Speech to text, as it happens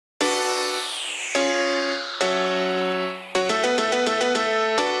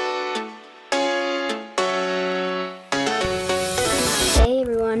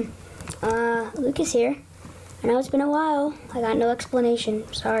is here. I know it's been a while. I got no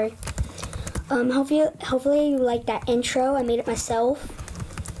explanation. Sorry. Hopefully you like that intro. I made it myself.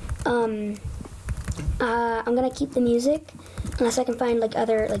 I'm gonna keep the music unless I can find like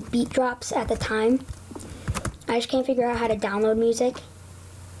other like beat drops at the time. I just can't figure out how to download music.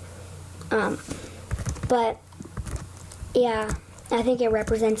 But yeah, I think it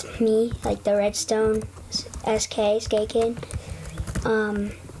represents me, like the Redstone SK Skate Kid.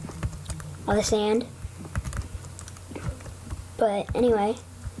 All the sand. But anyway,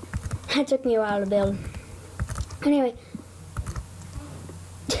 that took me a while to build. Anyway,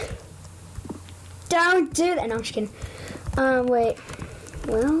 don't do that. No, I'm just kidding. Wait.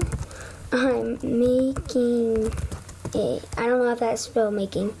 Well, I'm making a. I don't know if that's spelled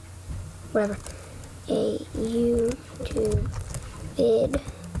making. Whatever. A YouTube vid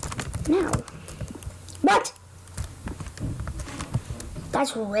now. What?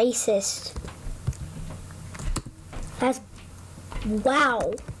 That's racist. That's,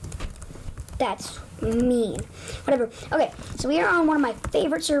 wow. That's mean. Whatever. Okay, so we are on one of my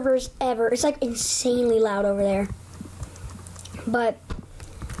favorite servers ever. It's like insanely loud over there. But,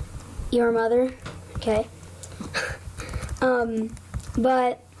 your mother, okay.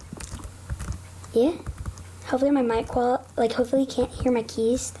 But, yeah. Hopefully my mic quality, like hopefully you can't hear my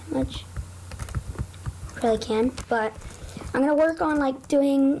keys that much. Probably can, but I'm gonna work on like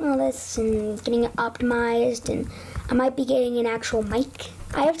doing all this and getting it optimized, and I might be getting an actual mic.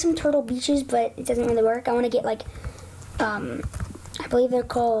 I have some Turtle Beaches, but it doesn't really work. I want to get like, I believe they're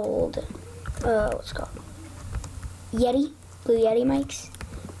called, what's it called? Yeti, Blue Yeti mics.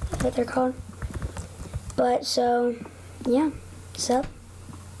 That's what they're called. But so, yeah, sup?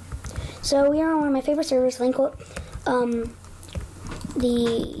 So we are on one of my favorite servers, link.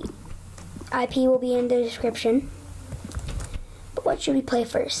 The IP will be in the description. But what should we play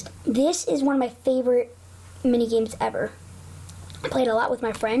first? This is one of my favorite mini games ever. I played a lot with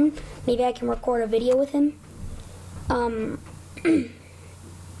my friend. Maybe I can record a video with him.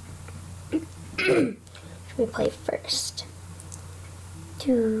 Should we play first? I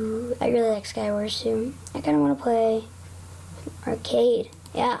really like Skywars too. I kind of want to play arcade.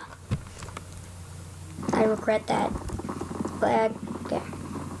 Yeah. I regret that. But, okay.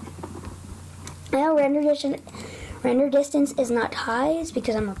 I know render distance is not high. It's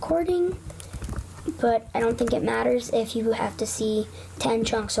because I'm recording. But I don't think it matters if you have to see 10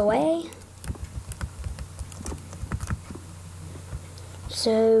 chunks away.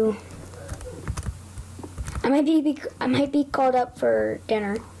 So I might be called up for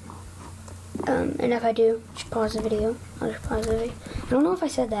dinner. And if I do, just pause the video. I'll just pause the video. I don't know if I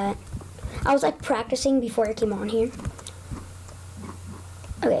said that. I was like practicing before I came on here.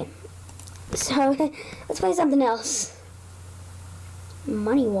 Okay. So let's play something else.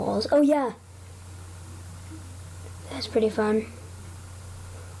 Money walls. Oh yeah. That's pretty fun.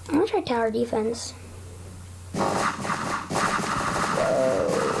 I'm gonna try tower defense. Whoa.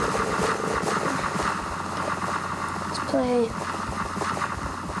 Let's play.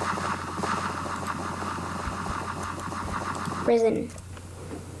 Prison.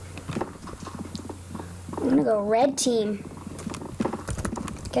 I'm gonna go red team.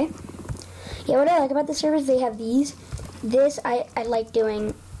 Okay. Yeah, what I like about the servers, they have these. This I like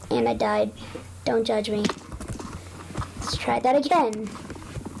doing, and I died. Don't judge me. Let's try that again.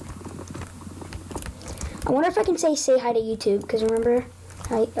 I wonder if I can say hi to YouTube, because remember,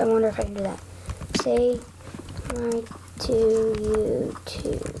 I wonder if I can do that. Say hi to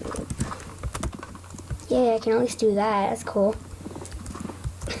YouTube. Yeah, I can at least do that. That's cool.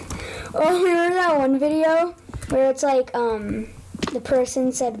 Oh, remember that one video where it's like, the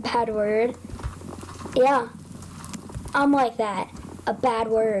person said a bad word? Yeah. I'm like that. A bad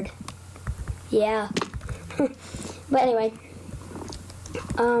word. Yeah. But anyway,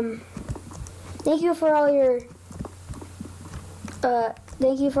 thank you for all your,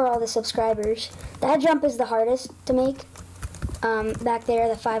 thank you for all the subscribers. That jump is the hardest to make, back there,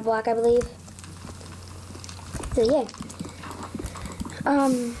 the 5 block, I believe. So yeah.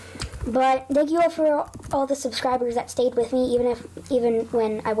 But thank you all for all the subscribers that stayed with me, even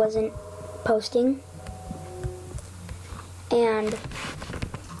when I wasn't posting. And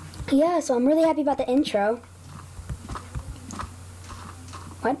yeah, so I'm really happy about the intro.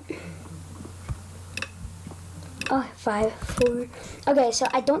 What? Oh, 5, 4. Okay, so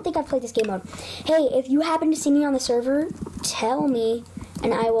I don't think I've played this game mode. Hey, if you happen to see me on the server, tell me,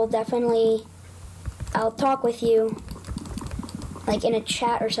 and I will definitely, I'll talk with you, like in a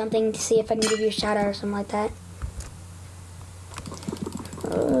chat or something, to see if I can give you a shout out or something like that.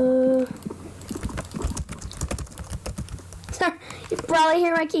 Sorry, probably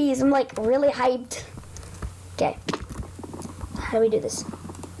hear my keys. I'm like really hyped. Okay. How do we do this?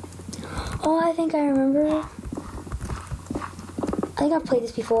 Oh, I think I remember. I think I've played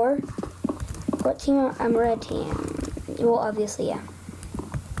this before. What team? I'm red team. Well, obviously, yeah.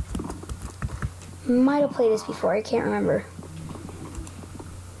 Might have played this before. I can't remember.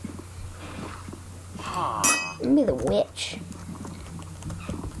 Maybe the witch.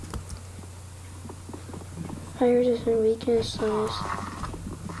 Fire resistant, weakness, slowness.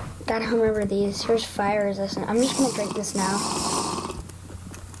 Gotta remember these. Here's fire resistant. I'm just gonna drink this now.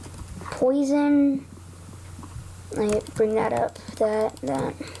 Poison. I bring that up. That.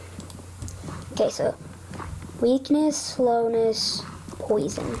 Okay, so weakness, slowness,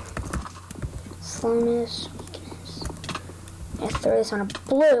 poison. Slowness, weakness. I'm gonna throw this on a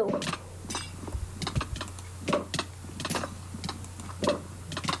blue.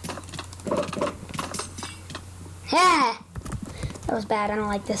 Yeah, that was bad. I don't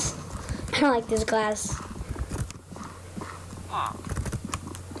like this. I don't like this glass.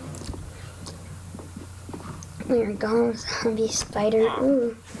 Iron golem, zombie, spider.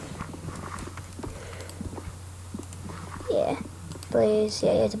 Ooh. Yeah. Blaze.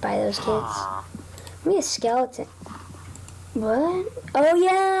 Yeah, you have to buy those kits. Maybe a skeleton. What? Oh,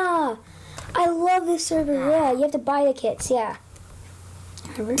 yeah. I love this server. Yeah, you have to buy the kits. Yeah.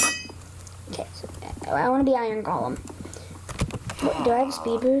 Remember? Okay, so I want to be Iron Golem. What, do I have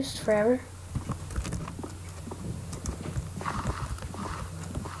speed boost forever?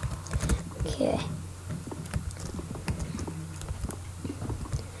 Okay.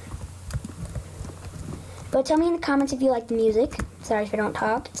 But tell me in the comments if you like the music. Sorry if I don't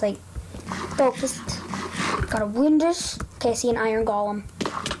talk. It's like focused. Gotta win this. Okay, I see an Iron Golem.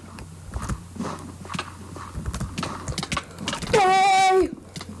 Yay!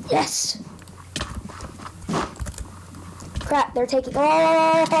 Yes! Crap, they're taking.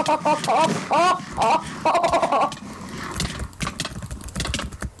 Oh!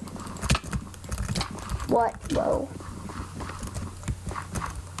 What? Whoa.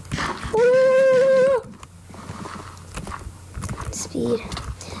 Woo! Speed.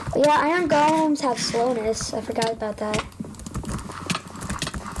 Oh, yeah, Iron Golems have slowness. I forgot about that.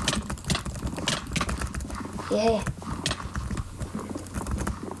 Yay.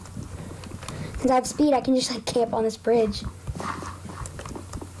 Since I have speed, I can just like camp on this bridge.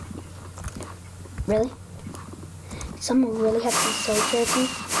 Really? Someone really has to be so careful.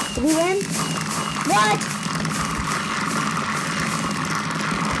 Did we win? What?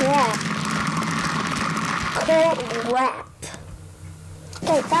 Crap. Crap.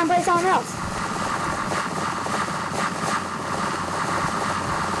 Okay, time to play something else.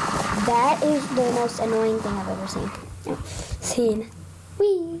 That is the most annoying thing I've ever seen.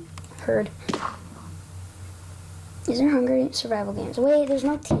 Wee. Heard. Is there Hungry Survival Games? Wait, there's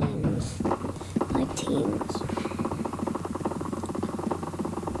no teams. I like teams.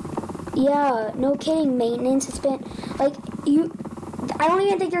 Yeah, no kidding, maintenance. It's been, like, I don't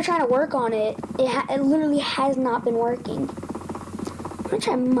even think you're trying to work on it. It literally has not been working. I'm gonna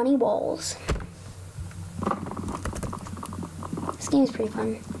try Money Balls. This game is pretty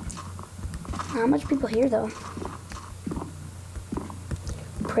fun. Not much people here, though.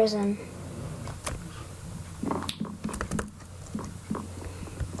 Prison.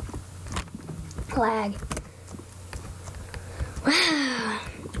 Lag. Wow.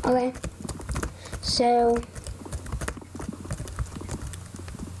 Okay. So,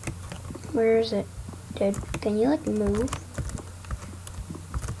 where is it? Dude, can you like move?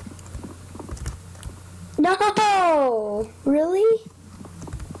 No! Really?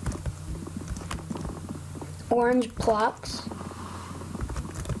 Orange blocks.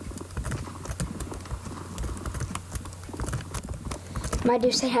 Might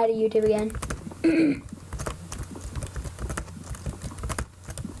do say hi to YouTube again.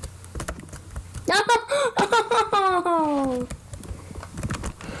 No!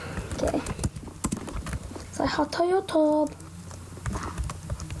 Okay. Say hi to YouTube.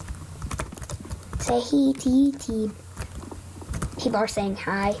 Say hi to YouTube. People are saying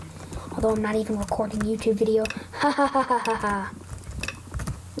hi, although I'm not even recording a YouTube video. Ha ha ha ha ha ha.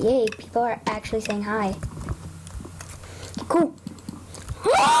 Yay, people are actually saying hi. Cool.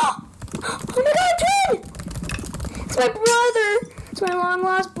 Oh my god, Ken! It's my brother! It's my long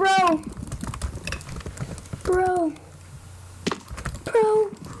lost bro. Bro.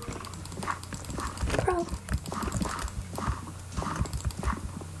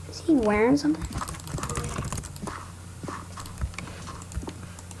 Is he wearing something?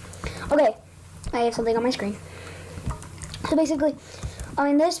 Okay, I have something on my screen. So basically,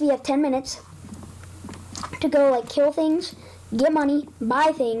 in this we have 10 minutes to go like kill things get money,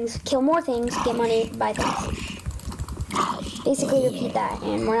 buy things, kill more things, get money, buy things. Basically repeat that,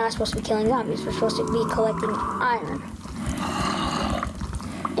 and we're not supposed to be killing zombies, we're supposed to be collecting iron.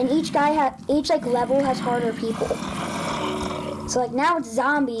 And each like level has harder people. So like now it's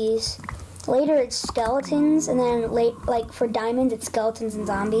zombies, later it's skeletons, and then like for diamonds it's skeletons and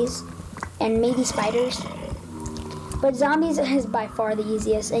zombies, and maybe spiders. But zombies is by far the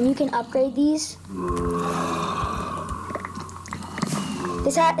easiest, and you can upgrade these.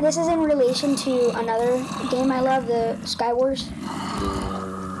 This is in relation to another game I love, the Sky Wars.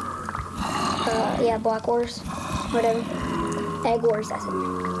 Yeah, Block Wars, whatever. Egg Wars, that's it.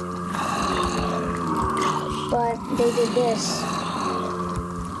 But they did this,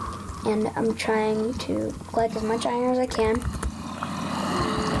 and I'm trying to collect as much iron as I can.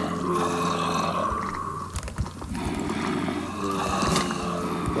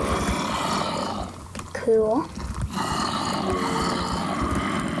 Cool.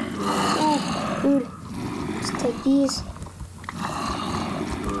 Oh, dude. Let's take these.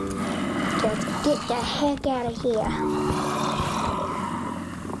 Let's get the heck out of here.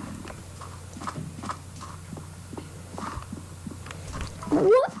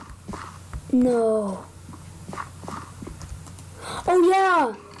 What? No. Oh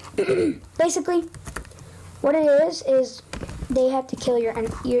yeah. Basically, what it is they have to kill your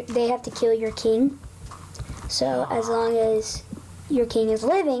king. So as long as your king is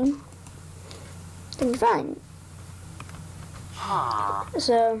living, then you're fine.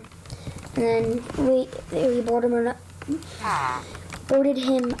 So, and then we boarded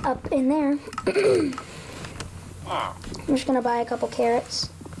him up in there. I'm just gonna buy a couple carrots.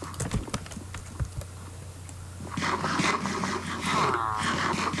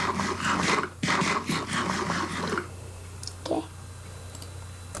 Okay.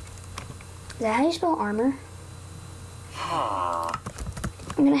 Is that how you spell armor?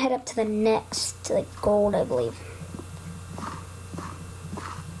 I'm gonna head up to the next, to like gold, I believe.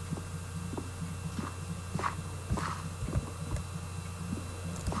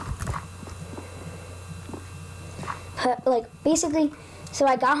 Like, basically, so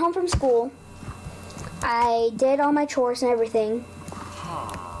I got home from school, I did all my chores and everything,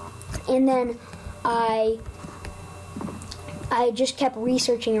 and then I just kept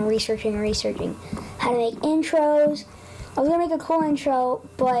researching and researching and researching how to make intros. I was gonna make a cool intro,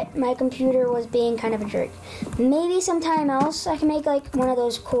 but my computer was being kind of a jerk. Maybe sometime else I can make like one of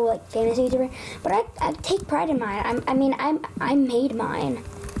those cool like fantasy YouTubers, but I take pride in mine. I made mine,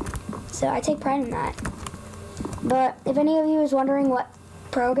 so I take pride in that. But if any of you is wondering what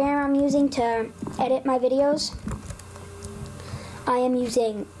program I'm using to edit my videos, I am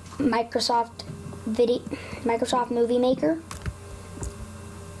using Microsoft Movie Maker.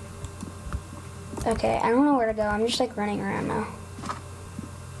 Okay, I don't know where to go. I'm just like running around now.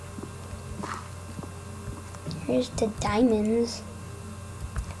 Here's the diamonds.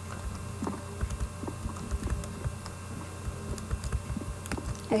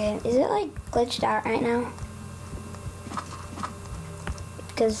 Okay, is it like glitched out right now?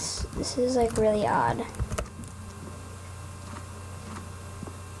 Because this is like really odd.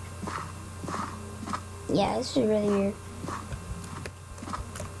 Yeah, this is really weird.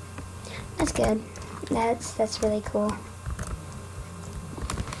 That's good. That's really cool.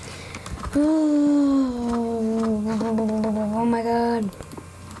 Oh my god.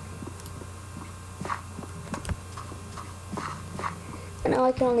 And now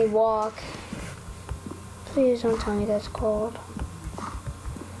I can only walk. Please don't tell me that's cold.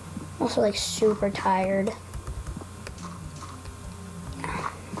 I'm also like super tired.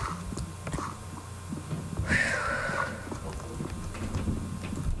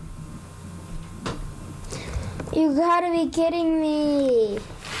 You gotta be kidding me.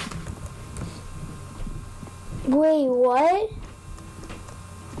 Wait, what?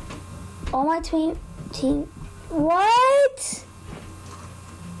 All my team, what?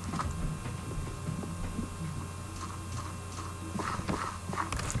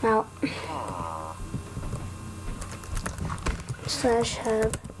 Out. Slash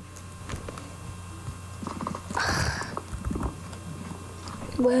hub.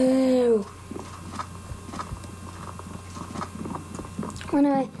 Whoa.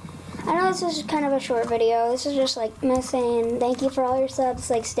 Anyway, I know this is kind of a short video. This is just like me saying thank you for all your subs,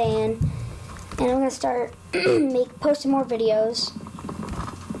 like staying. And I'm gonna start posting more videos.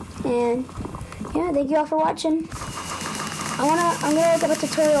 And yeah, thank you all for watching. I'm gonna look up a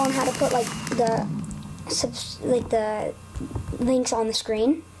tutorial on how to put like the links on the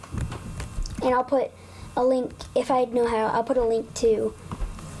screen. And I'll put a link, if I know how, I'll put a link to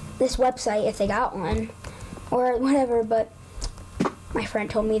this website if they got one or whatever. But my friend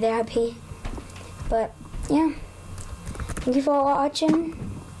told me that I'd be. But yeah, thank you for watching.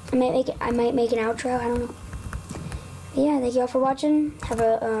 I might make an outro. I don't know. But yeah, thank you all for watching. Have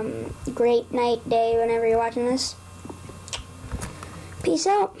a great night, day, whenever you're watching this. Peace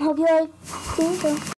out. Hope you like the intro.